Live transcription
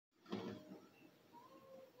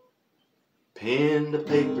pen to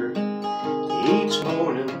paper each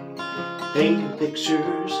morning, paint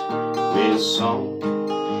pictures with song.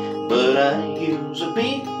 But I use a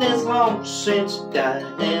beat that's long since died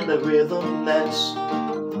and a rhythm that's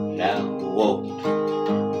now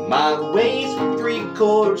old. My ways with 3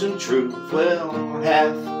 chords and truth will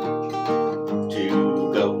have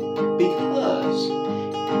to go, because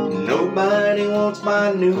nobody wants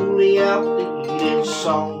my newly outdated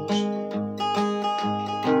songs.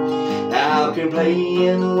 How can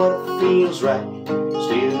playing what feels right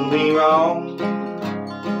still be wrong?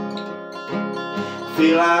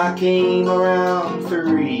 Feel I came around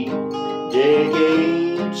 3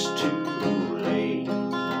 decades too late,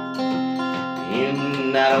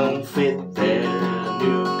 and I don't fit that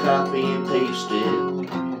new copy and pasted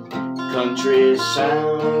country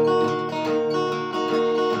sound.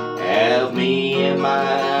 Have me and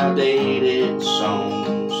my outdated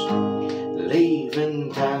songs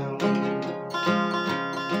leaving town.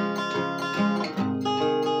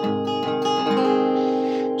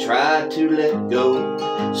 Try to let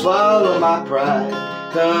go, swallow my pride,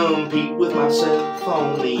 compete with myself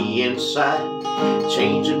on the inside.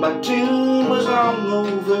 Changing my tune was long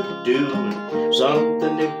overdue,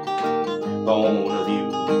 something new, born of you.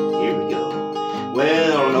 Here we go.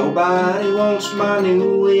 Well, nobody wants my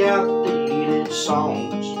newly outdated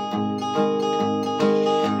songs.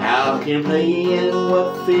 How can playing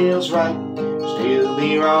what feels right still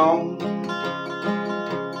be wrong?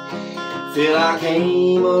 Feel I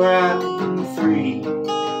came around 3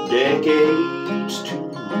 decades too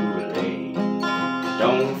late.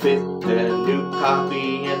 Don't fit that new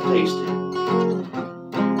copy and pasted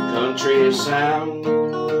country sound.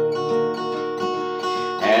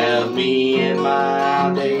 Have me and my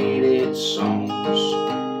outdated songs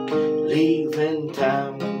leaving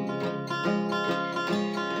town.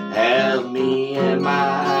 Have me and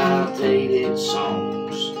my outdated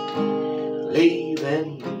songs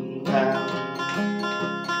leaving town.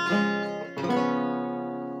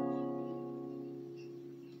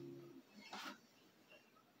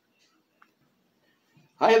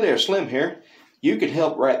 Hi there, Slim here. You can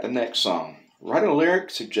help write the next song. Write a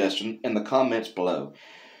lyric suggestion in the comments below.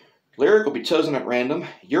 Lyric will be chosen at random.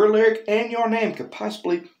 Your lyric and your name could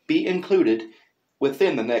possibly be included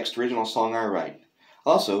within the next original song I write.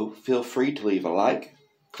 Also, feel free to leave a like,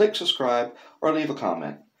 click subscribe, or leave a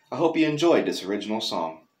comment. I hope you enjoyed this original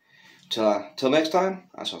song. Till next time,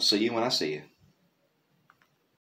 I shall see you when I see you.